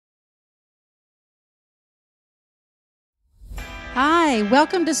Hi,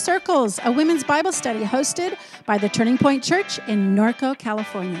 welcome to Circles, a women's Bible study hosted by the Turning Point Church in Norco,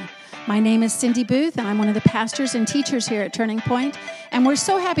 California. My name is Cindy Booth, and I'm one of the pastors and teachers here at Turning Point, and we're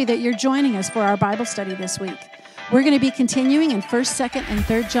so happy that you're joining us for our Bible study this week. We're going to be continuing in 1st, 2nd, and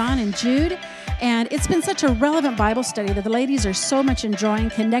 3rd John and Jude, and it's been such a relevant Bible study that the ladies are so much enjoying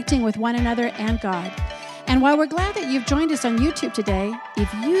connecting with one another and God. And while we're glad that you've joined us on YouTube today,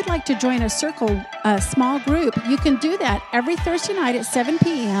 if you'd like to join a small group, you can do that every Thursday night at 7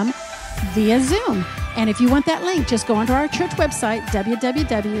 p.m. via Zoom. And if you want that link, just go onto our church website,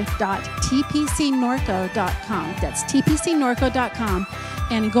 www.tpcnorco.com. That's tpcnorco.com.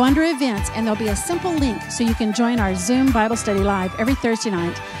 And go under events, and there'll be a simple link so you can join our Zoom Bible study live every Thursday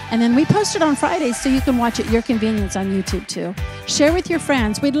night. And then we post it on Fridays so you can watch at your convenience on YouTube too. Share with your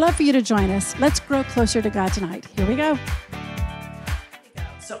friends. We'd love for you to join us. Let's grow closer to God tonight. Here we go.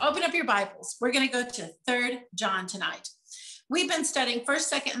 So open up your Bibles. We're going to go to 3rd John tonight. We've been studying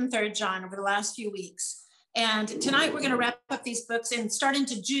 1st, 2nd, and 3rd John over the last few weeks. And tonight we're going to wrap up these books and start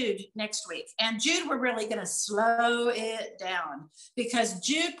into Jude next week. And Jude, we're really going to slow it down because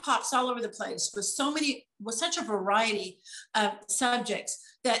Jude pops all over the place with such a variety of subjects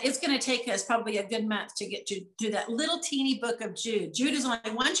that it's going to take us probably a good month to get to do that little teeny book of Jude. Jude is only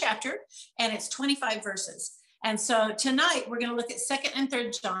one chapter and it's 25 verses. And so tonight we're going to look at 2nd and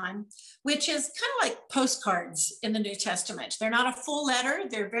 3rd John, which is kind of like postcards in the New Testament. They're not a full letter.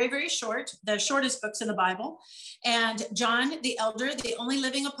 They're very, very short, the shortest books in the Bible. And John, the elder, the only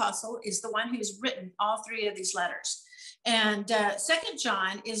living apostle, is the one who's written all three of these letters. And 2nd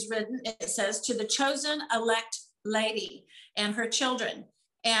John is written, it says, to the chosen elect lady and her children.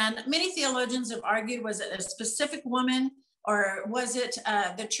 And many theologians have argued, was it a specific woman or was it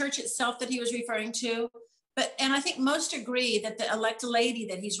the church itself that he was referring to? And I think most agree that the elect lady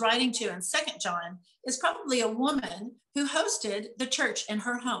that he's writing to in 2nd John is probably a woman who hosted the church in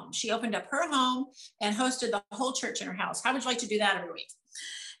her home. She opened up her home and hosted the whole church in her house. How would you like to do that every week?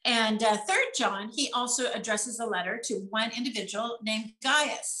 And 3rd John, he also addresses a letter to one individual named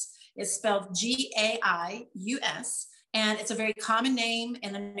Gaius. It's spelled G-A-I-U-S. And it's a very common name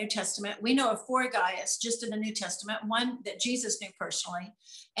in the New Testament. We know of 4 Gaius just in the New Testament, one that Jesus knew personally.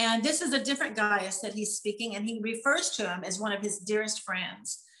 And this is a different Gaius that he's speaking, and he refers to him as one of his dearest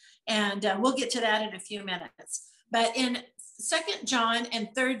friends. And we'll get to that in a few minutes. But in 2nd John and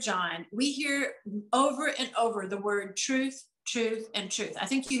 3rd John, we hear over and over the word truth, truth, and truth. I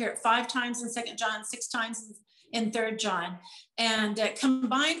think you hear it 5 times in 2nd John, 6 times in 3rd John. And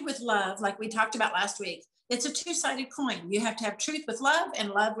combined with love, like we talked about last week, it's a two-sided coin. You have to have truth with love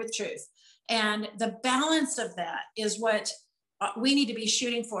and love with truth. And the balance of that is what we need to be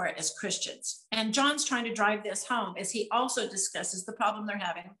shooting for as Christians. And John's trying to drive this home as he also discusses the problem they're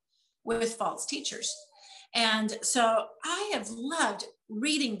having with false teachers. And so I have loved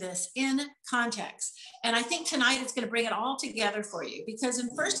reading this in context. And I think tonight it's going to bring it all together for you, because in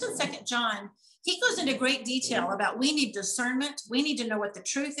 1st and 2nd John, he goes into great detail about we need discernment. We need to know what the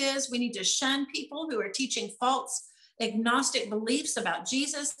truth is. We need to shun people who are teaching false agnostic beliefs about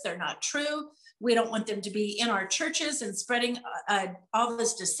Jesus. They're not true. We don't want them to be in our churches and spreading all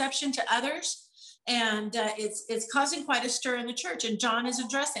this deception to others. And it's causing quite a stir in the church. And John is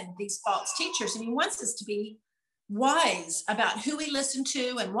addressing these false teachers. And he wants us to be wise about who we listen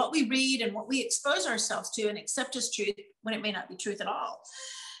to and what we read and what we expose ourselves to and accept as truth when it may not be truth at all.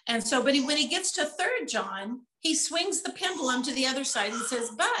 And so, when he gets to 3rd John, he swings the pendulum to the other side and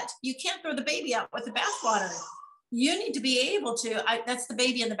says, but you can't throw the baby out with the bathwater. You need to be able to, that's the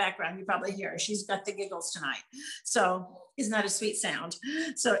baby in the background. You probably hear her. She's got the giggles tonight. So isn't that a sweet sound?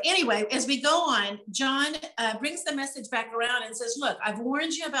 So anyway, as we go on, John brings the message back around and says, look, I've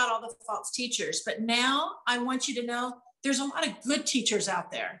warned you about all the false teachers, but now I want you to know there's a lot of good teachers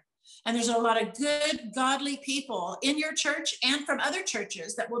out there. And there's a lot of good, godly people in your church and from other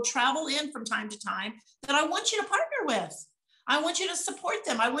churches that will travel in from time to time that I want you to partner with. I want you to support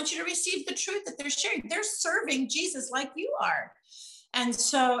them. I want you to receive the truth that they're sharing. They're serving Jesus like you are. And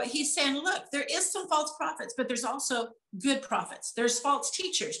so he's saying, look, there is some false prophets, but there's also good prophets. There's false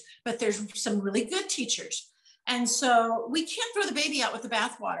teachers, but there's some really good teachers. And so we can't throw the baby out with the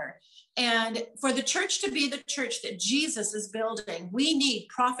bathwater. And for the church to be the church that Jesus is building, we need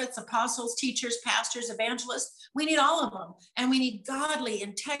prophets, apostles, teachers, pastors, evangelists. We need all of them. And we need godly,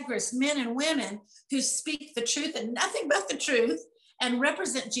 integrous men and women who speak the truth and nothing but the truth and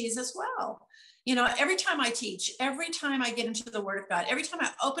represent Jesus well. You know, every time I teach, every time I get into the Word of God, every time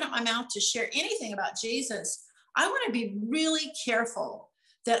I open up my mouth to share anything about Jesus, I want to be really careful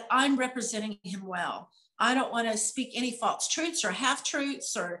that I'm representing him well. I don't want to speak any false truths or half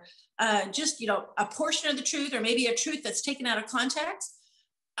truths or just, a portion of the truth, or maybe a truth that's taken out of context.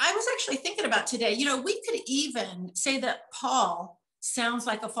 I was actually thinking about today, we could even say that Paul sounds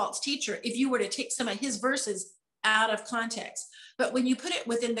like a false teacher if you were to take some of his verses out of context. But when you put it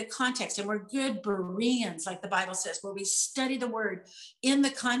within the context, and we're good Bereans, like the Bible says, where we study the word in the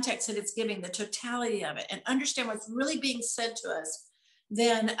context that it's giving, the totality of it, and understand what's really being said to us,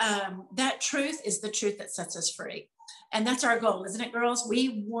 then that truth is the truth that sets us free. And that's our goal, isn't it, girls?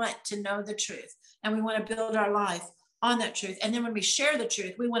 We want to know the truth, and we want to build our life on that truth. And then when we share the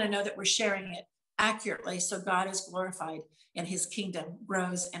truth, we want to know that we're sharing it accurately, so God is glorified and his kingdom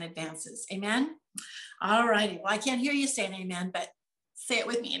grows and advances. Amen. All righty. Well, I can't hear you saying amen, but say it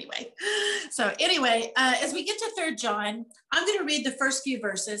with me anyway. So anyway, as we get to 3 John, I'm going to read the first few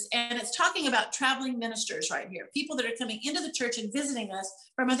verses, and it's talking about traveling ministers right here, people that are coming into the church and visiting us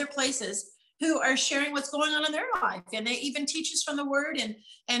from other places, who are sharing what's going on in their life. And they even teach us from the word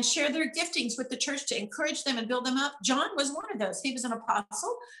and share their giftings with the church to encourage them and build them up. John was one of those. He was an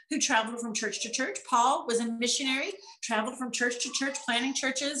apostle who traveled from church to church. Paul was a missionary, traveled from church to church, planting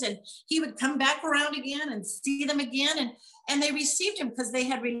churches, and he would come back around again and see them again. And they received him because they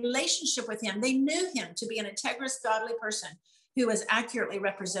had relationship with him. They knew him to be an integrous, godly person who was accurately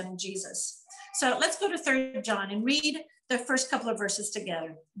representing Jesus. So let's go to 3 John and read the first couple of verses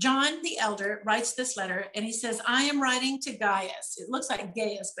together. John the elder writes this letter, and he says, I am writing to Gaius. It looks like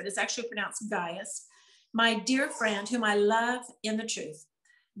Gaius, but it's actually pronounced Gaius, my dear friend, whom I love in the truth.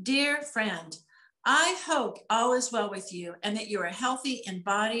 Dear friend, I hope all is well with you and that you are healthy in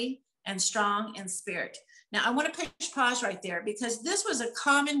body and strong in spirit. Now, I want to push pause right there, because this was a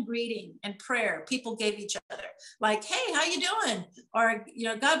common greeting and prayer people gave each other, like, hey, how you doing? Or,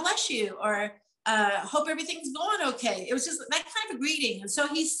 God bless you, or hope everything's going okay. It was just that kind of a greeting. And so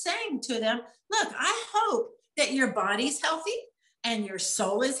he's saying to them, look, I hope that your body's healthy and your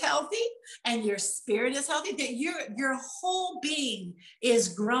soul is healthy and your spirit is healthy, that your whole being is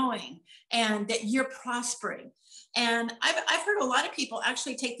growing and that you're prospering. And I've heard a lot of people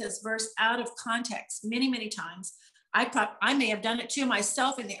actually take this verse out of context many, many times. I may have done it too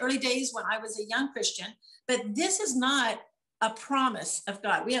myself in the early days when I was a young Christian, but this is not a promise of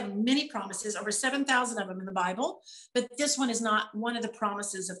God. We have many promises, over 7,000 of them in the Bible, but this one is not one of the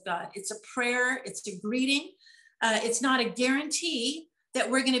promises of God. It's a prayer, it's a greeting. It's not a guarantee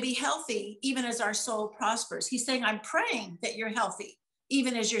that we're going to be healthy even as our soul prospers. He's saying, I'm praying that you're healthy,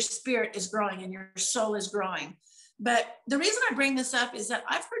 even as your spirit is growing and your soul is growing. But the reason I bring this up is that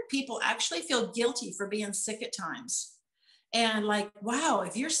I've heard people actually feel guilty for being sick at times. And like, wow,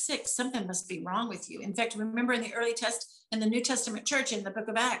 if you're sick, something must be wrong with you. In fact, remember in the New Testament church in the book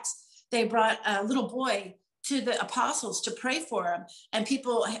of Acts, they brought a little boy to the apostles to pray for him. And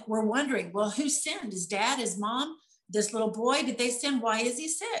people were wondering, well, who sinned? His dad, his mom, this little boy? Did they sin? Why is he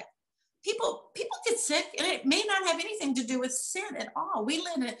sick? People get sick, and it may not have anything to do with sin at all. We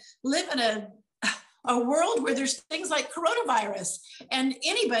live in a world where there's things like coronavirus, and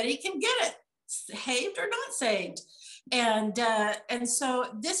anybody can get it, saved or not saved. And so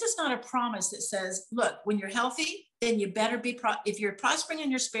this is not a promise that says, look, when you're healthy, then you better be, if you're prospering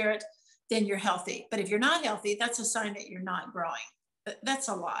in your spirit, then you're healthy. But if you're not healthy, that's a sign that you're not growing. That's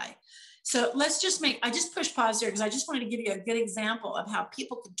a lie. So I just pushed pause there because I just wanted to give you a good example of how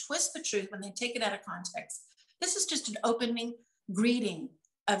people can twist the truth when they take it out of context. This is just an opening greeting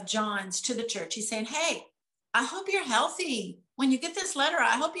of John's to the church. He's saying, hey, I hope you're healthy. When you get this letter,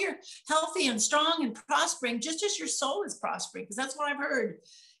 I hope you're healthy and strong and prospering, just as your soul is prospering, because that's what I've heard.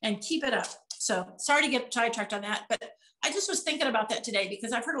 And keep it up. So sorry to get sidetracked on that, but I just was thinking about that today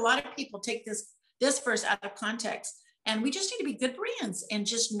because I've heard a lot of people take this verse out of context, and we just need to be good Bereans and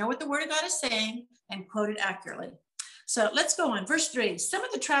just know what the word of God is saying and quote it accurately. So let's go on. Verse 3, some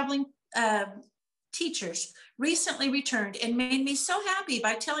of the traveling teachers recently returned and made me so happy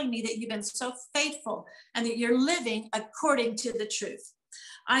by telling me that you've been so faithful and that you're living according to the truth.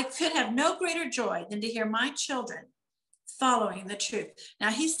 I could have no greater joy than to hear my children following the truth. Now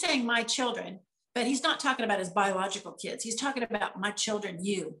he's saying my children, but he's not talking about his biological kids. He's talking about my children,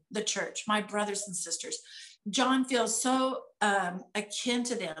 you, the church, my brothers and sisters. John feels so akin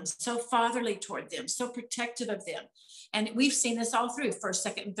to them, so fatherly toward them, so protective of them. And we've seen this all through 1st,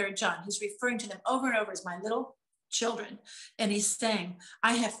 2nd, and 3rd John. He's referring to them over and over as my little children. And he's saying,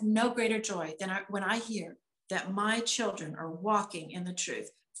 I have no greater joy than when I hear that my children are walking in the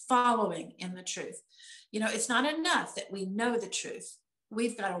truth, following in the truth. It's not enough that we know the truth.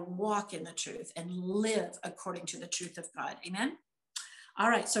 We've got to walk in the truth and live according to the truth of God. Amen. All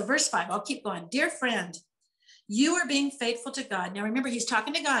right. So verse 5, I'll keep going. Dear friend, You are being faithful to God. Now, remember, he's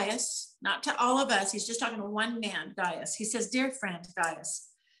talking to Gaius, not to all of us. He's just talking to one man, Gaius. He says, dear friend, Gaius,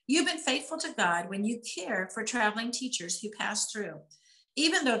 you've been faithful to God when you care for traveling teachers who pass through,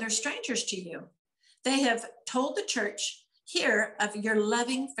 even though they're strangers to you. They have told the church here of your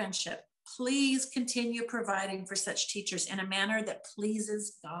loving friendship. Please continue providing for such teachers in a manner that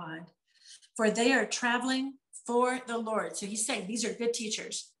pleases God, for they are traveling for the Lord. So he's saying these are good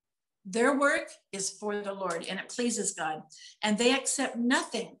teachers. Their work is for the Lord and it pleases God. And they accept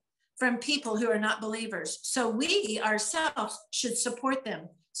nothing from people who are not believers. So we ourselves should support them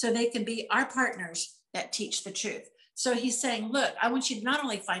so they can be our partners that teach the truth. So he's saying, look, I want you to not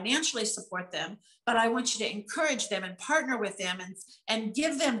only financially support them, but I want you to encourage them and partner with them and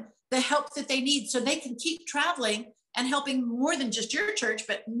give them the help that they need so they can keep traveling and helping more than just your church,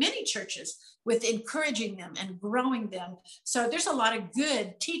 but many churches with encouraging them and growing them. So there's a lot of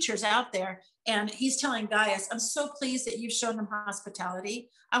good teachers out there. And he's telling Gaius, I'm so pleased that you've shown them hospitality.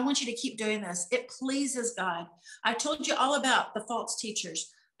 I want you to keep doing this. It pleases God. I told you all about the false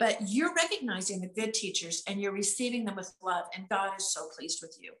teachers, but you're recognizing the good teachers and you're receiving them with love. And God is so pleased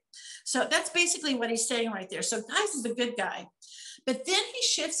with you. So that's basically what he's saying right there. So Gaius is a good guy. But then he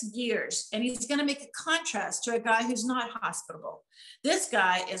shifts gears and he's going to make a contrast to a guy who's not hospitable. This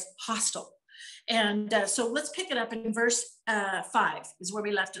guy is hostile. And so let's pick it up in verse 5 is where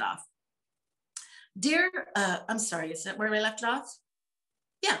we left it off. Dear, I'm sorry, is that where we left it off?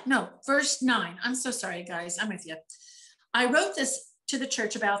 Yeah, no, verse 9. I'm so sorry, guys. I'm with you. I wrote this to the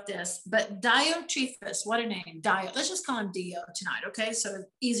church about this, but Diotrephes, what a name, let's just call him Dio tonight, okay? So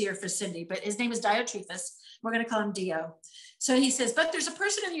easier for Cindy, but his name is Diotrephes. We're going to call him Dio. So he says, but there's a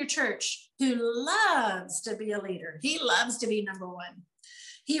person in your church who loves to be a leader. He loves to be number one.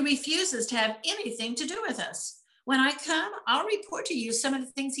 He refuses to have anything to do with us. When I come, I'll report to you some of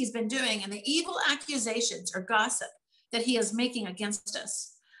the things he's been doing and the evil accusations or gossip that he is making against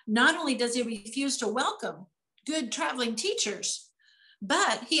us. Not only does he refuse to welcome good traveling teachers,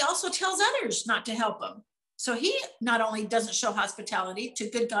 but he also tells others not to help him. So he not only doesn't show hospitality to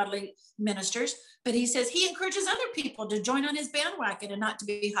good godly ministers, but he says he encourages other people to join on his bandwagon and not to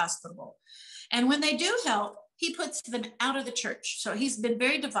be hospitable. And when they do help, he puts them out of the church. So he's been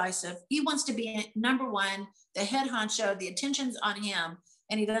very divisive. He wants to be number one, the head honcho, the attention's on him,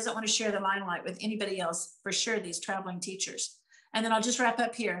 and he doesn't want to share the limelight with anybody else, for sure, these traveling teachers. And then I'll just wrap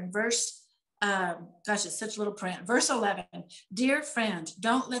up here in verse, gosh, it's such little print. Verse 11, dear friend,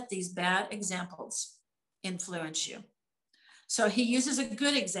 don't let these bad examples influence you. So he uses a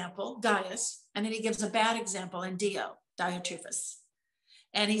good example, Gaius, and then he gives a bad example in Diotrephes.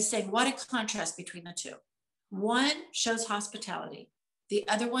 And he's saying, what a contrast between the two. One shows hospitality. The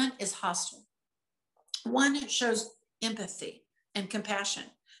other one is hostile. One shows empathy and compassion.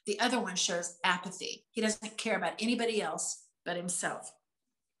 The other one shows apathy. He doesn't care about anybody else but himself.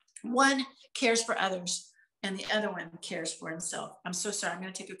 One cares for others and the other one cares for himself. I'm so sorry. I'm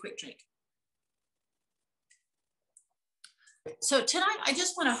going to take a quick drink. So tonight, I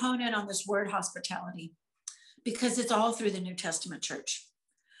just want to hone in on this word hospitality because it's all through the New Testament church.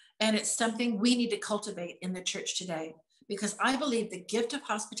 And it's something we need to cultivate in the church today, because I believe the gift of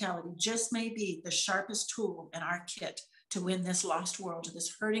hospitality just may be the sharpest tool in our kit to win this lost world,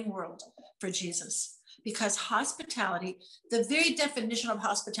 this hurting world for Jesus. Because hospitality, the very definition of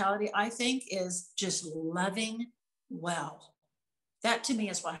hospitality, I think, is just loving well. That to me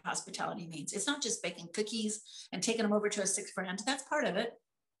is what hospitality means. It's not just baking cookies and taking them over to a sick friend. That's part of it.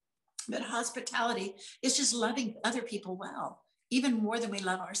 But hospitality is just loving other people well, even more than we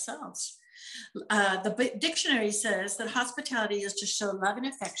love ourselves. The dictionary says that hospitality is to show love and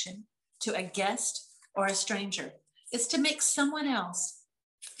affection to a guest or a stranger. It's to make someone else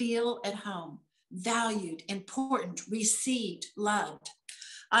feel at home, valued, important, received, loved.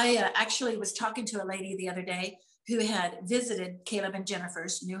 I actually was talking to a lady the other day who had visited Caleb and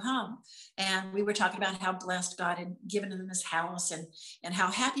Jennifer's new home. And we were talking about how blessed God had given them this house and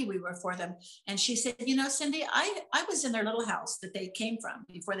how happy we were for them. And she said, you know, Cindy, I was in their little house that they came from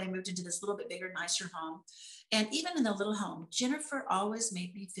before they moved into this little bit bigger, nicer home. And even in the little home, Jennifer always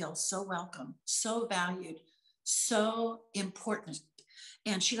made me feel so welcome, so valued, so important.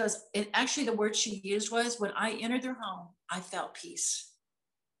 And she goes, actually the word she used was, when I entered their home, I felt peace.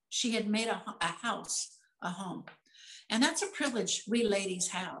 She had made a house a home. And that's a privilege we ladies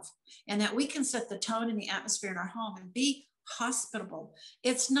have, and that we can set the tone and the atmosphere in our home and be hospitable.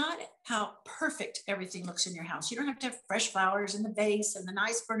 It's not how perfect everything looks in your house. You don't have to have fresh flowers in the vase and the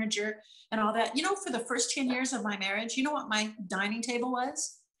nice furniture and all that. You know, for the first 10 years of my marriage, you know what my dining table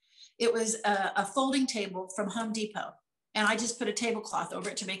was? It was a folding table from Home Depot. And I just put a tablecloth over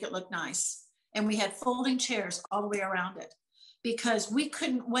it to make it look nice. and we had folding chairs all the way around it because we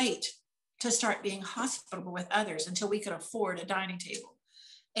couldn't wait to start being hospitable with others until we could afford a dining table.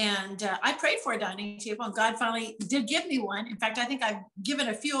 And I prayed for a dining table, and God finally did give me one. In fact, I think I've given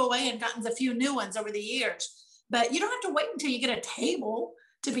a few away and gotten a few new ones over the years. But you don't have to wait until you get a table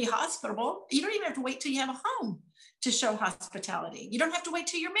to be hospitable. You don't even have to wait till you have a home to show hospitality. You don't have to wait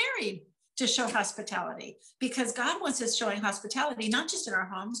till you're married to show hospitality, because God wants us showing hospitality, not just in our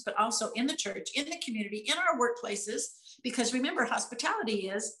homes, but also in the church, in the community, in our workplaces. Because remember, hospitality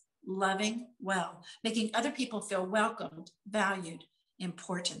is loving well, making other people feel welcomed, valued,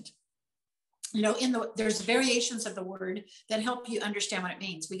 important. You know, there's variations of the word that help you understand what it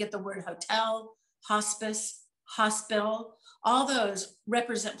means. We get the word hotel, hospice, hospital. All those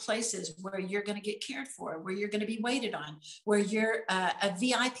represent places where you're going to get cared for, where you're going to be waited on, where you're a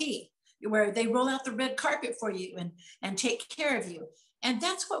VIP, where they roll out the red carpet for you and take care of you. And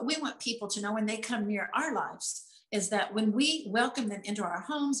that's what we want people to know when they come near our lives, is that when we welcome them into our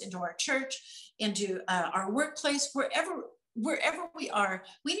homes, into our church, into our workplace, wherever we are,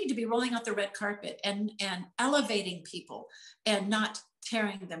 we need to be rolling out the red carpet and elevating people and not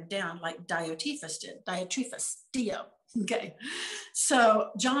tearing them down like Diotrephes did. Okay. So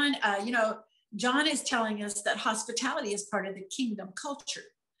John, John is telling us that hospitality is part of the kingdom culture.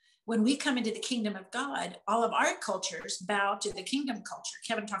 When we come into the kingdom of God, all of our cultures bow to the kingdom culture.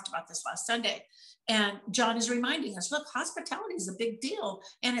 Kevin talked about this last Sunday. And John is reminding us, look, hospitality is a big deal,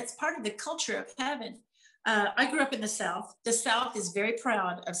 and it's part of the culture of heaven. I grew up in the South. The South is very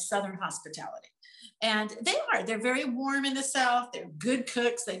proud of Southern hospitality. And they're very warm in the South. They're good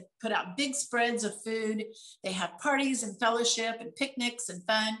cooks. They put out big spreads of food. They have parties and fellowship and picnics and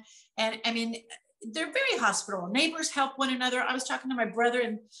fun. And I mean, they're very hospitable. Neighbors help one another. I was talking to my brother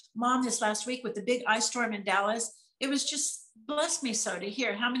and mom this last week with the big ice storm in Dallas. It was just blessed me so to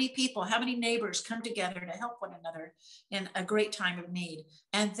hear how many people, how many neighbors come together to help one another in a great time of need.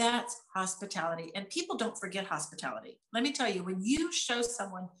 And that's hospitality. And people don't forget hospitality. Let me tell you, when you show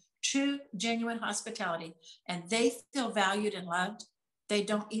someone true, genuine hospitality and they feel valued and loved, they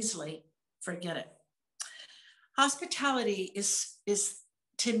don't easily forget it. Hospitality is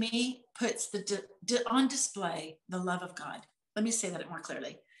to me, puts on display the love of God. Let me say that more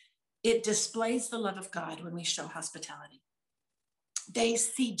clearly. It displays the love of God when we show hospitality. They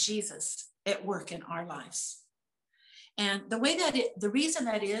see Jesus at work in our lives. And the reason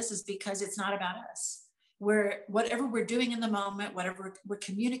that is because it's not about us. Whatever we're doing in the moment, whatever we're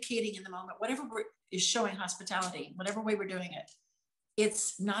communicating in the moment, whatever is showing hospitality, whatever way we're doing it,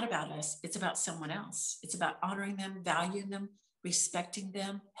 it's not about us. It's about someone else. It's about honoring them, valuing them, respecting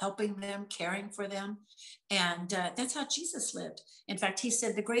them, helping them, caring for them. And that's how Jesus lived. In fact, he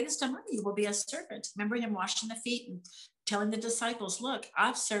said, the greatest among you will be a servant. Remember him washing the feet and telling the disciples, look,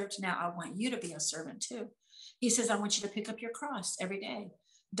 I've served, now I want you to be a servant too. He says, I want you to pick up your cross every day,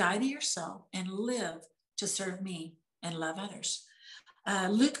 die to yourself, and live to serve me and love others.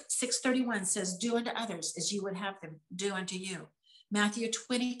 Luke 6:31 says, do unto others as you would have them do unto you. Matthew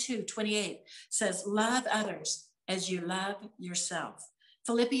 22:28 says, love others as you love yourself.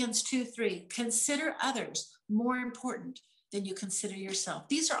 Philippians 2:3, consider others more important than you consider yourself.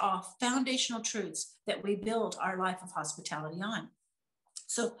 These are all foundational truths that we build our life of hospitality on.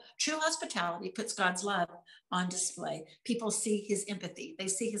 So true hospitality puts God's love on display. People see his empathy. They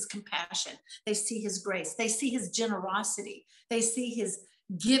see his compassion. They see his grace. They see his generosity. They see his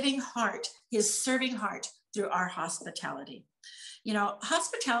giving heart, his serving heart through our hospitality. You know,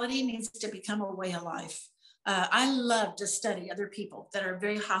 hospitality needs to become a way of life. I love to study other people that are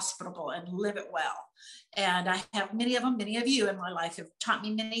very hospitable and live it well. And I have many of them, many of you in my life have taught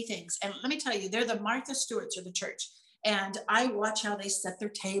me many things. And let me tell you, they're the Martha Stewarts of the church. And I watch how they set their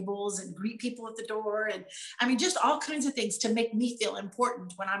tables and greet people at the door. And I mean, just all kinds of things to make me feel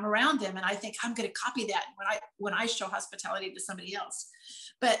important when I'm around them. And I think I'm going to copy that when I show hospitality to somebody else.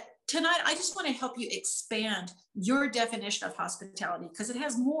 But tonight, I just want to help you expand your definition of hospitality, because it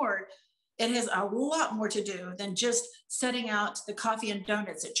has a lot more to do than just setting out the coffee and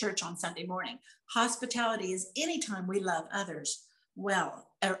donuts at church on Sunday morning. Hospitality is anytime we love others well,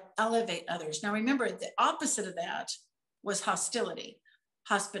 or elevate others. Now remember, the opposite of that was hostility.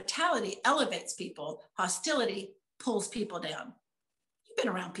 Hospitality elevates people. Hostility pulls people down. You've been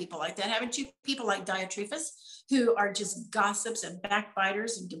around people like that, haven't you? People like Diotrephes, who are just gossips and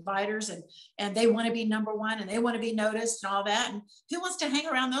backbiters and dividers, and they want to be number one and they want to be noticed and all that. And who wants to hang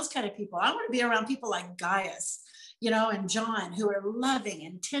around those kind of people? I want to be around people like Gaius, and John, who are loving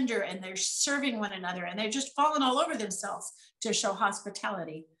and tender, and they're serving one another, and they're just falling all over themselves to show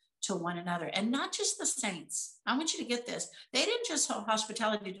hospitality to one another, and not just the saints. I want you to get this. They didn't just show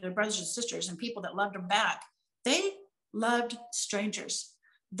hospitality to their brothers and sisters and people that loved them back. They loved strangers.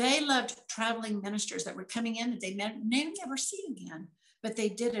 They loved traveling ministers that were coming in that they may never see again, but they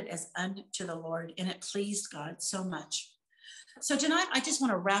did it as unto the Lord, and it pleased God so much. So tonight, I just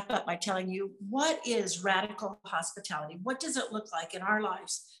want to wrap up by telling you, what is radical hospitality? What does it look like in our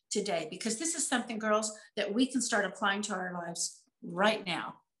lives today? Because this is something, girls, that we can start applying to our lives right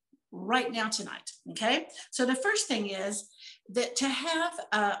now tonight. Okay. So the first thing is that to have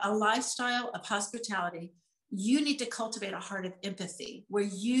a lifestyle of hospitality, you need to cultivate a heart of empathy where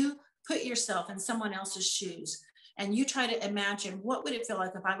you put yourself in someone else's shoes and you try to imagine, what would it feel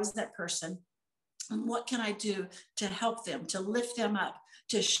like if I was that person? And what can I do to help them, to lift them up,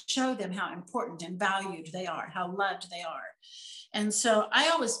 to show them how important and valued they are, how loved they are? And so I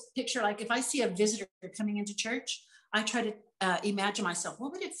always picture, like, if I see a visitor coming into church, I try to imagine myself,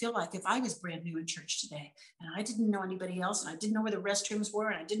 what would it feel like if I was brand new in church today and I didn't know anybody else, and I didn't know where the restrooms were,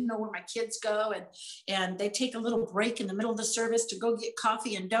 and I didn't know where my kids go, and they take a little break in the middle of the service to go get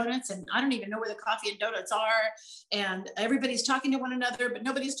coffee and donuts, and I don't even know where the coffee and donuts are, and everybody's talking to one another, but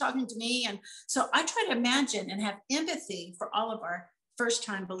nobody's talking to me. And so I try to imagine and have empathy for all of our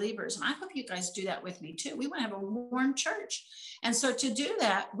first-time believers. And I hope you guys do that with me too. We want to have a warm church. And so to do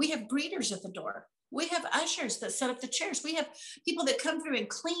that, we have greeters at the door. We have ushers that set up the chairs. We have people that come through and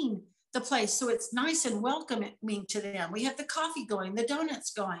clean the place so it's nice and welcoming to them. We have the coffee going, the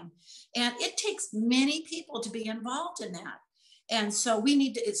donuts going. And it takes many people to be involved in that. And so we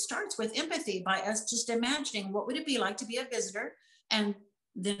need to, it starts with empathy by us just imagining what would it be like to be a visitor. And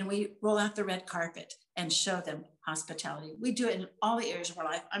then we roll out the red carpet and show them hospitality. We do it in all the areas of our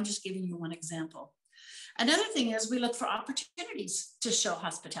life. I'm just giving you one example. Another thing is we look for opportunities to show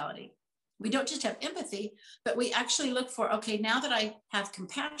hospitality. We don't just have empathy, but we actually look for, okay, now that I have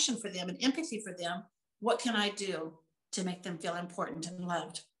compassion for them and empathy for them, what can I do to make them feel important and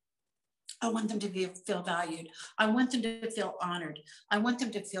loved? I want them to feel valued. I want them to feel honored. I want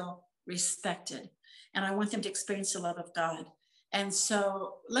them to feel respected. And I want them to experience the love of God. And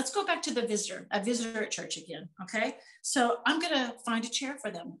so let's go back to a visitor at church again, okay? So I'm going to find a chair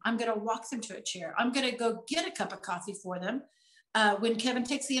for them. I'm going to walk them to a chair. I'm going to go get a cup of coffee for them. When Kevin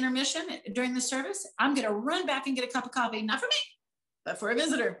takes the intermission during the service, I'm going to run back and get a cup of coffee, not for me, but for a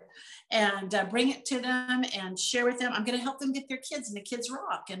visitor, and bring it to them and share with them. I'm going to help them get their kids in the Kids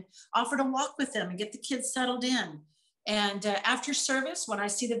Rock and offer to walk with them and get the kids settled in. And after service, when I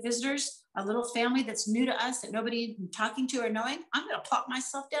see the visitors, a little family that's new to us that nobody talking to or knowing, I'm going to plop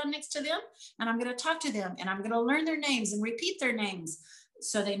myself down next to them and I'm going to talk to them and I'm going to learn their names and repeat their names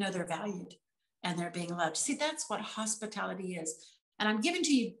so they know they're valued and they're being loved. See, that's what hospitality is. And I'm giving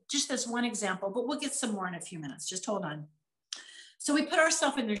to you just this one example, but we'll get some more in a few minutes. Just hold on. So we put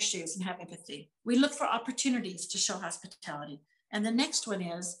ourselves in their shoes and have empathy. We look for opportunities to show hospitality. And the next one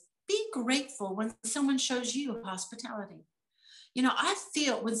is be grateful when someone shows you hospitality. You know, I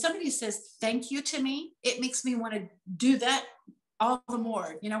feel when somebody says thank you to me, it makes me want to do that all the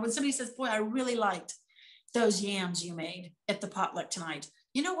more. You know, when somebody says, boy, I really liked those yams you made at the potluck tonight.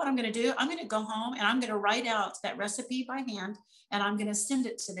 You know what I'm going to do? I'm going to go home and I'm going to write out that recipe by hand and I'm going to send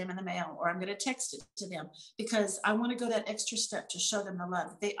it to them in the mail, or I'm going to text it to them because I want to go that extra step to show them the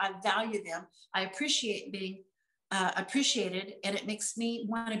love. I value them. I appreciate being appreciated, and it makes me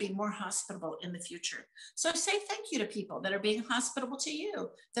want to be more hospitable in the future. So say thank you to people that are being hospitable to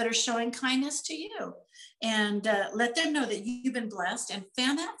you, that are showing kindness to you, and let them know that you've been blessed, and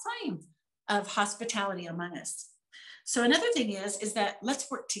fan that flame of hospitality among us. So another thing is that let's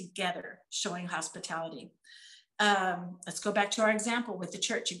work together showing hospitality. Let's go back to our example with the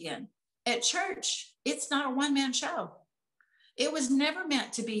church again. At church, it's not a one-man show. It was never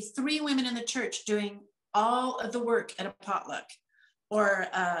meant to be 3 women in the church doing all of the work at a potluck, or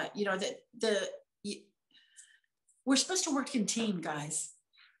we're supposed to work in team, guys,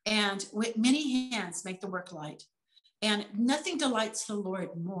 and with many hands make the work light. And nothing delights the Lord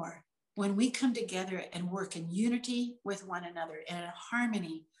more when we come together and work in unity with one another and in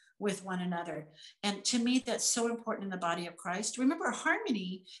harmony with one another. And to me, that's so important in the body of Christ. Remember,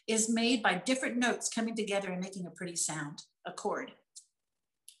 harmony is made by different notes coming together and making a pretty sound, a chord.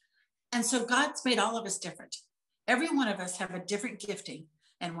 And so God's made all of us different. Every one of us have a different gifting.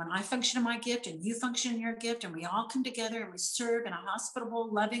 And when I function in my gift and you function in your gift, and we all come together and we serve in a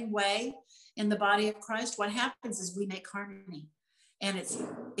hospitable, loving way in the body of Christ, what happens is we make harmony. And it's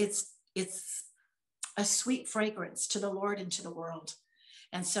a sweet fragrance to the Lord and to the world.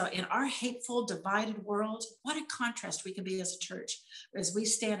 And so in our hateful, divided world, what a contrast we can be as a church as we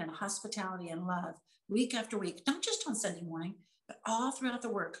stand in hospitality and love week after week, not just on Sunday morning, But all throughout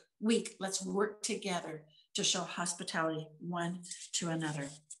the week, let's work together to show hospitality one to another.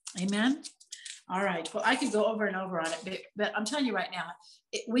 Amen. All right. Well, I could go over and over on it, but I'm telling you right now,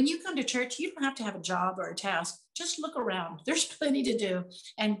 when you come to church, you don't have to have a job or a task. Just look around. There's plenty to do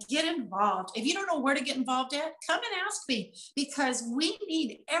and get involved. If you don't know where to get involved at, come and ask me, because we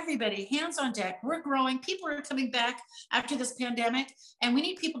need everybody, hands on deck. We're growing. People are coming back after this pandemic, and we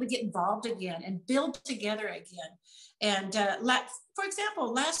need people to get involved again and build together again. And for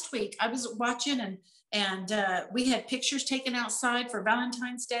example, last week I was watching and we had pictures taken outside for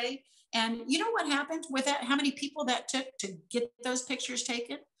Valentine's Day. And you know what happened with that? How many people that took to get those pictures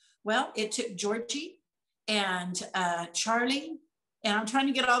taken? Well, it took Georgie and Charlie, and I'm trying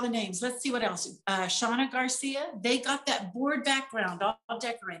to get all the names. Let's see what else. Shauna Garcia, they got that board background all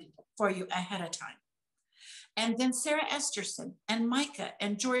decorated for you ahead of time. And then Sarah Esterson and Micah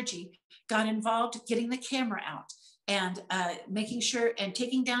and Georgie got involved getting the camera out and making sure and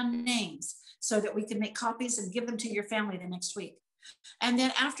taking down names so that we can make copies and give them to your family the next week. And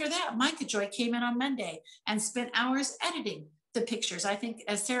then after that, Micah Joy came in on Monday and spent hours editing the pictures. I think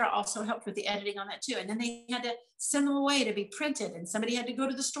Sarah also helped with the editing on that too. And then they had to send them away to be printed, and somebody had to go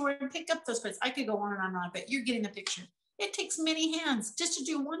to the store and pick up those prints. I could go on and on, but you're getting the picture. It takes many hands just to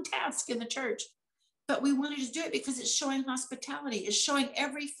do one task in the church. But we wanted to do it because it's showing hospitality. It's showing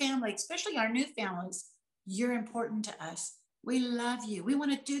every family, especially our new families, you're important to us. We love you. We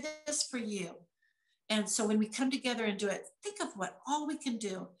want to do this for you. And so when we come together and do it, think of what all we can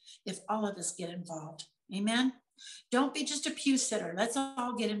do if all of us get involved. Amen. Don't be just a pew sitter. Let's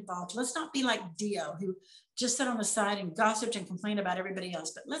all get involved. Let's not be like Dio, who just sat on the side and gossiped and complained about everybody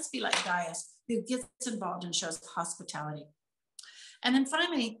else. But let's be like Gaius, who gets involved and shows hospitality. And then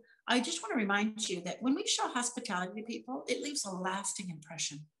finally, I just want to remind you that when we show hospitality to people, it leaves a lasting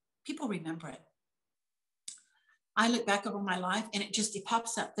impression. People remember it. I look back over my life and it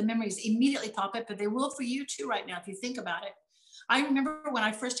pops up. The memories immediately pop up, but they will for you too right now if you think about it. I remember when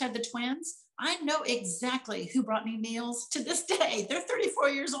I first had the twins, I know exactly who brought me meals to this day. They're 34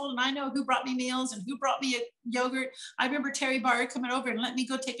 years old and I know who brought me meals and who brought me a yogurt. I remember Terry Barr coming over and let me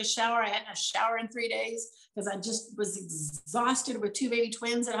go take a shower. I hadn't had a shower in 3 days because I just was exhausted with 2 baby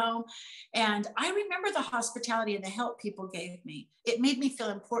twins at home. And I remember the hospitality and the help people gave me. It made me feel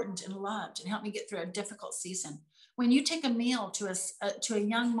important and loved and helped me get through a difficult season. When you take a meal to a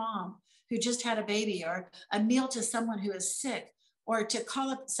young mom who just had a baby, or a meal to someone who is sick, or to call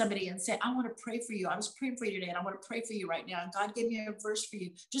up somebody and say, I want to pray for you. I was praying for you today and I want to pray for you right now. And God gave me a verse for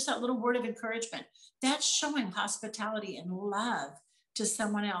you. Just that little word of encouragement. That's showing hospitality and love to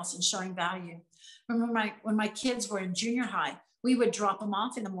someone else and showing value. Remember when my kids were in junior high, we would drop them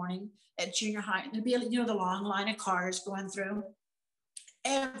off in the morning at junior high. And there'd be, the long line of cars going through.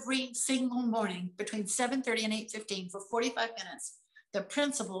 Every single morning between 7:30 and 8:15 for 45 minutes, the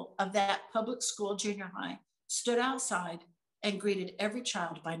principal of that public school junior high stood outside and greeted every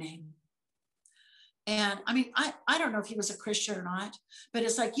child by name. And I mean, I don't know if he was a Christian or not, but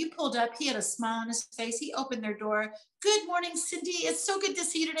it's like you pulled up, he had a smile on his face. He opened their door. Good morning, Cindy. It's so good to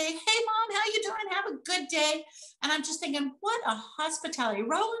see you today. Hey, Mom, how you doing? Have a good day. And I'm just thinking, what a hospitality,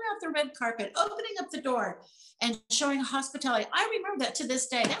 rolling out the red carpet, opening up the door and showing hospitality. I remember that to this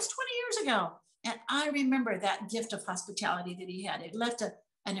day. That's 20 years ago. And I remember that gift of hospitality that he had. It left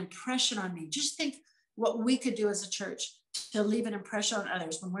an impression on me. Just think what we could do as a church to leave an impression on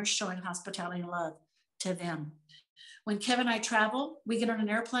others when we're showing hospitality and love to them. When Kevin and I travel, we get on an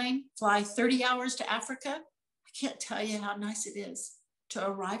airplane, fly 30 hours to Africa. I can't tell you how nice it is to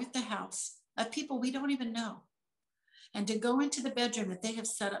arrive at the house of people we don't even know and to go into the bedroom that they have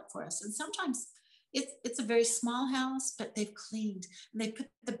set up for us. And sometimes it's a very small house, but they've cleaned and they put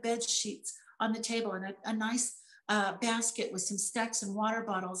the bed sheets on the table and a nice basket with some snacks and water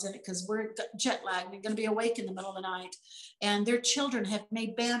bottles in it because we're jet lagged and going to be awake in the middle of the night. And their children have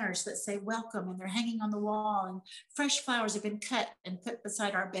made banners that say welcome, and they're hanging on the wall, and fresh flowers have been cut and put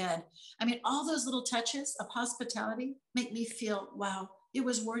beside our bed. I mean, all those little touches of hospitality make me feel, wow, it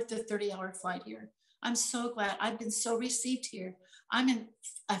was worth the 30-hour flight here. I'm so glad. I've been so received here. I'm in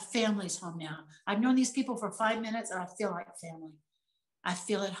a family's home now. I've known these people for 5 minutes and I feel like family. I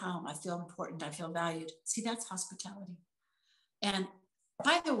feel at home. I feel important. I feel valued. See, that's hospitality. And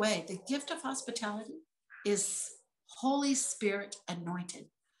by the way, the gift of hospitality is Holy Spirit anointed.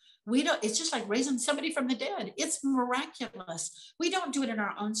 It's just like raising somebody from the dead. It's miraculous. We don't do it in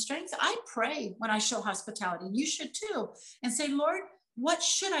our own strength. I pray when I show hospitality. You should too. And say, Lord, what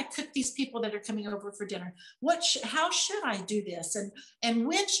should I cook these people that are coming over for dinner? How should I do this? And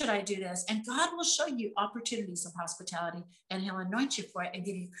when should I do this? And God will show you opportunities of hospitality, and he'll anoint you for it and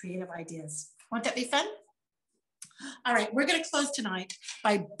give you creative ideas. Won't that be fun? All right, we're going to close tonight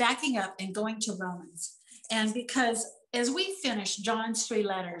by backing up and going to Romans. And because as we finish John's 3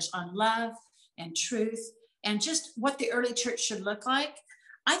 letters on love and truth and just what the early church should look like,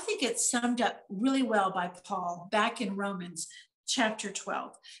 I think it's summed up really well by Paul back in Romans chapter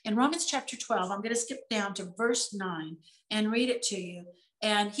 12. In Romans chapter 12, I'm going to skip down to verse 9 and read it to you.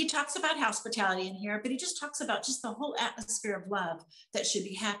 And he talks about hospitality in here, but he just talks about just the whole atmosphere of love that should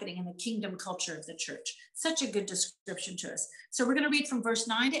be happening in the kingdom culture of the church. Such a good description to us. So we're going to read from verse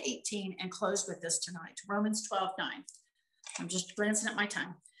 9 to 18 and close with this tonight. Romans 12:9. I'm just glancing at my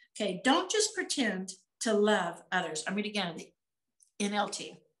time. Okay, don't just pretend to love others. I'm reading again the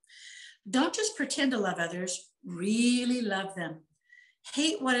NLT. Don't just pretend to love others, really love them.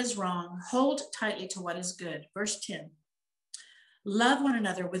 Hate what is wrong, hold tightly to what is good. Verse 10. Love one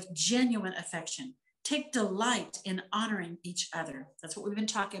another with genuine affection. Take delight in honoring each other. That's what we've been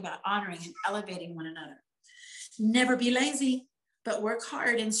talking about, honoring and elevating one another. Never be lazy, but work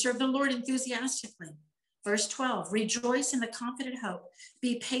hard and serve the Lord enthusiastically. Verse 12, rejoice in the confident hope.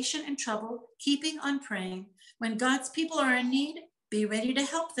 Be patient in trouble, keeping on praying. When God's people are in need, be ready to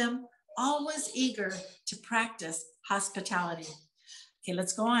help them, always eager to practice hospitality. Okay,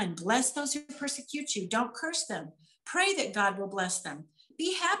 let's go on. Bless those who persecute you. Don't curse them. Pray that God will bless them.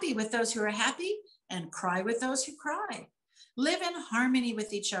 Be happy with those who are happy and cry with those who cry. Live in harmony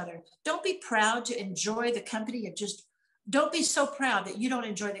with each other. Don't be proud to enjoy the company of don't be so proud that you don't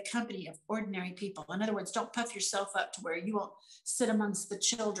enjoy the company of ordinary people. In other words, don't puff yourself up to where you won't sit amongst the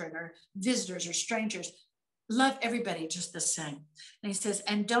children or visitors or strangers. Love everybody just the same. And he says,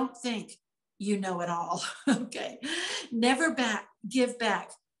 and don't think you know it all. Okay. Never give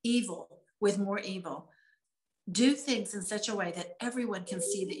back evil with more evil. Do things in such a way that everyone can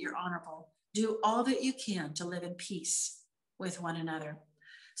see that you're honorable. Do all that you can to live in peace with one another.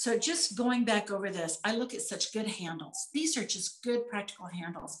 So just going back over this, I look at such good handles. These are just good practical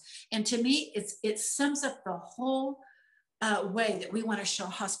handles. And to me, it sums up the whole way that we want to show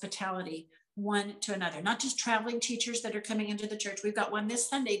hospitality one to another. Not just traveling teachers that are coming into the church. We've got one this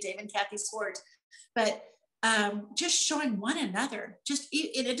Sunday, Dave and Kathy Swart. But just showing one another,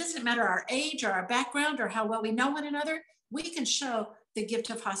 it doesn't matter our age or our background or how well we know one another, we can show the gift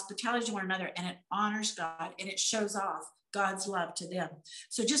of hospitality to one another, and it honors God and it shows off God's love to them.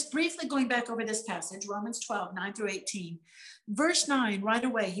 So just briefly going back over this passage, Romans 12, 9 through 18, verse 9, right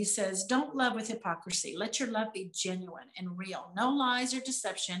away, he says, don't love with hypocrisy. Let your love be genuine and real. No lies or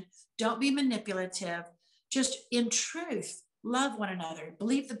deception. Don't be manipulative. Just in truth, love one another.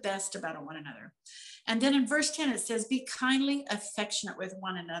 Believe the best about one another. And then in verse 10, it says, be kindly affectionate with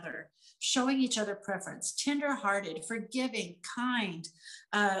one another, showing each other preference, tender-hearted, forgiving, kind,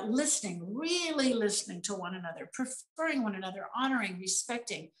 listening, really listening to one another, preferring one another, honoring,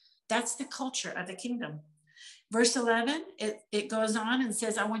 respecting. That's the culture of the kingdom. Verse 11, it goes on and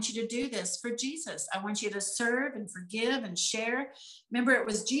says, I want you to do this for Jesus. I want you to serve and forgive and share. Remember, it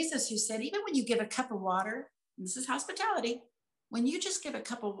was Jesus who said, even when you give a cup of water, and this is hospitality, when you just give a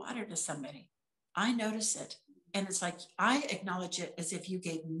cup of water to somebody, I notice it. And it's like, I acknowledge it as if you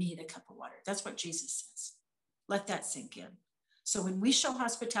gave me the cup of water. That's what Jesus says. Let that sink in. So when we show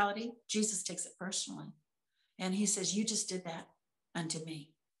hospitality, Jesus takes it personally. And he says, you just did that unto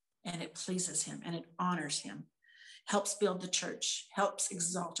me. And it pleases him and it honors him. Helps build the church, helps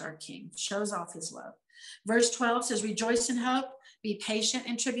exalt our King, shows off his love. Verse 12 says, rejoice in hope, be patient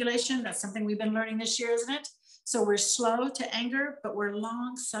in tribulation. That's something we've been learning this year, isn't it? So we're slow to anger, but we're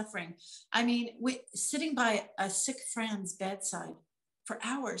long suffering. I mean, sitting by a sick friend's bedside for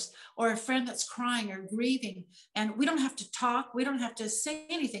hours, or a friend that's crying or grieving, and we don't have to talk, we don't have to say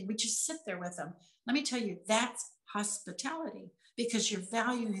anything, we just sit there with them. Let me tell you, that's hospitality, because you're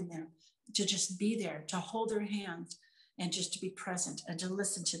valuing them to just be there, to hold their hand, and just to be present and to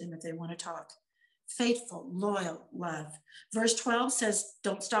listen to them if they want to talk. Faithful, loyal love. Verse 12 says,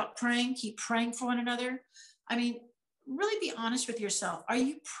 don't stop praying, keep praying for one another. I mean, really be honest with yourself. Are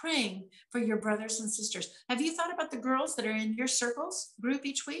you praying for your brothers and sisters? Have you thought about the girls that are in your circles group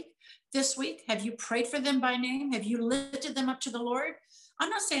each week? This week, have you prayed for them by name? Have you lifted them up to the Lord? I'm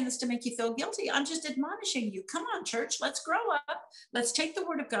not saying this to make you feel guilty. I'm just admonishing you. Come on, church, let's grow up. Let's take the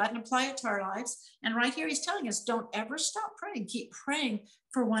word of God and apply it to our lives. And right here, he's telling us, don't ever stop praying. Keep praying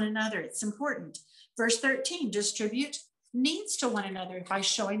for one another. It's important. Verse 13, distribute needs to one another by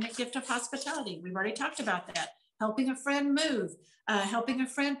showing the gift of hospitality. We've already talked about that. Helping a friend move, helping a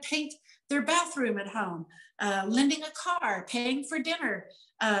friend paint their bathroom at home, lending a car, paying for dinner,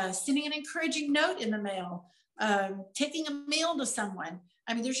 sending an encouraging note in the mail, taking a meal to someone.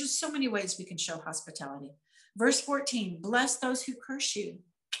 I mean, there's just so many ways we can show hospitality. Verse 14, bless those who curse you.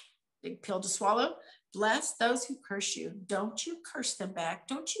 Big pill to swallow. Bless those who curse you. Don't you curse them back.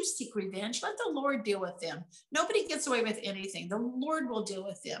 Don't you seek revenge. Let the Lord deal with them. Nobody gets away with anything. The Lord will deal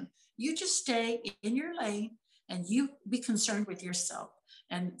with them. You just stay in your lane and you be concerned with yourself.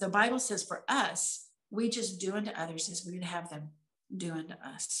 And the Bible says for us, we just do unto others as we would have them do unto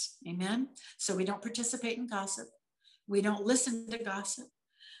us. Amen. So we don't participate in gossip. We don't listen to gossip.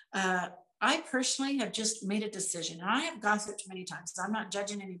 I personally have just made a decision. And I have gossiped many times. I'm not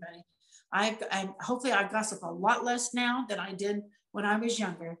judging anybody. Hopefully I gossip a lot less now than I did when I was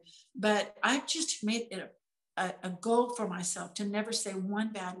younger, but I've just made it a goal for myself to never say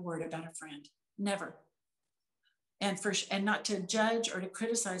one bad word about a friend, never. And not to judge or to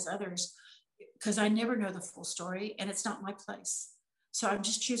criticize others, because I never know the full story and it's not my place. So I'm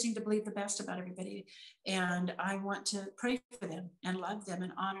just choosing to believe the best about everybody. And I want to pray for them and love them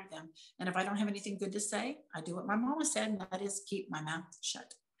and honor them. And if I don't have anything good to say, I do what my mama said, and that is keep my mouth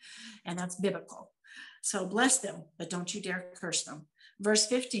shut. And that's biblical. So bless them, but don't you dare curse them. Verse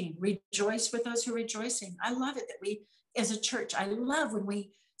 15, rejoice with those who are rejoicing. I love it that we, as a church, I love when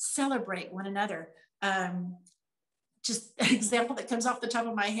we celebrate one another. Just an example that comes off the top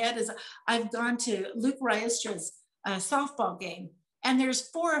of my head is I've gone to Luke Riestra's softball game, and there's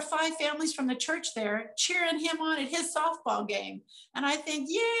 4 or 5 families from the church there cheering him on at his softball game. And I think,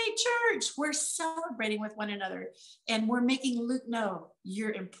 yay, church, we're celebrating with one another. And we're making Luke know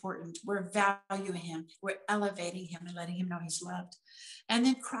you're important. We're valuing him. We're elevating him and letting him know he's loved. And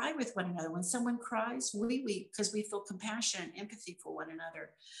then cry with one another. When someone cries, we weep because we feel compassion and empathy for one another.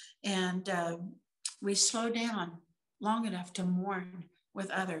 And we slow down long enough to mourn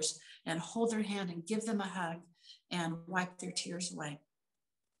with others and hold their hand and give them a hug and wipe their tears away.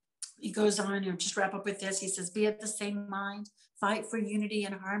 He goes on, and just wrap up with this. He says, be of the same mind, fight for unity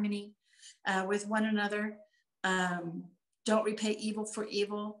and harmony with one another. Don't repay evil for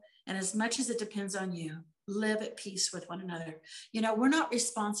evil. And as much as it depends on you, live at peace with one another. You know, we're not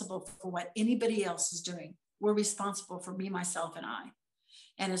responsible for what anybody else is doing. We're responsible for me, myself, and I.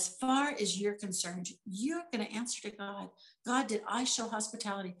 And as far as you're concerned, you're going to answer to God. God, did I show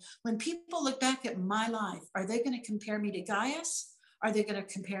hospitality? When people look back at my life, are they going to compare me to Gaius? Are they going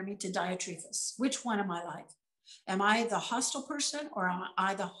to compare me to Diotrephes? Which one am I like? Am I the hostile person or am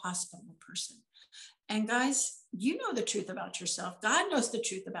I the hospitable person? And guys, you know the truth about yourself. God knows the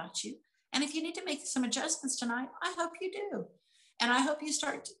truth about you. And if you need to make some adjustments tonight, I hope you do. And I hope you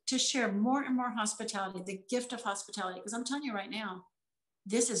start to share more and more hospitality, the gift of hospitality, because I'm telling you right now,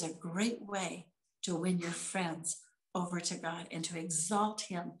 this is a great way to win your friends over to God and to exalt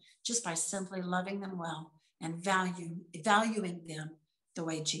him just by simply loving them well and valuing them the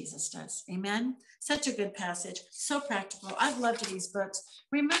way Jesus does. Amen. Such a good passage. So practical. I've loved these books.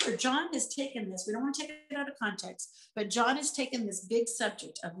 Remember, John has taken this. We don't want to take it out of context, but John has taken this big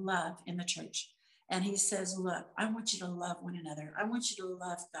subject of love in the church. And he says, look, I want you to love one another. I want you to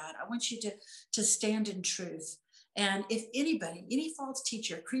love God. I want you to stand in truth. And if anybody, any false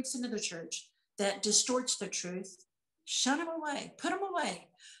teacher creeps into the church that distorts the truth, shut them away, put them away.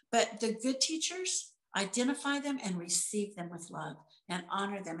 But the good teachers, identify them and receive them with love and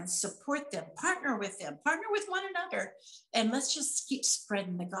honor them and support them, partner with one another. And let's just keep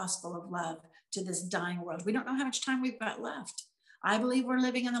spreading the gospel of love to this dying world. We don't know how much time we've got left. I believe we're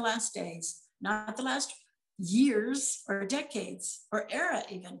living in the last days, not the last years or decades or era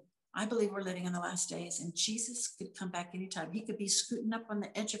even. I believe we're living in the last days, and Jesus could come back anytime. He could be scooting up on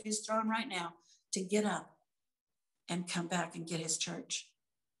the edge of his throne right now to get up and come back and get his church.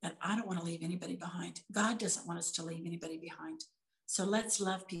 But I don't want to leave anybody behind. God doesn't want us to leave anybody behind. So let's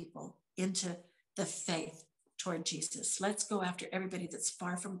love people into the faith toward Jesus. Let's go after everybody that's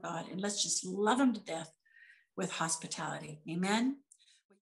far from God, and let's just love them to death with hospitality. Amen.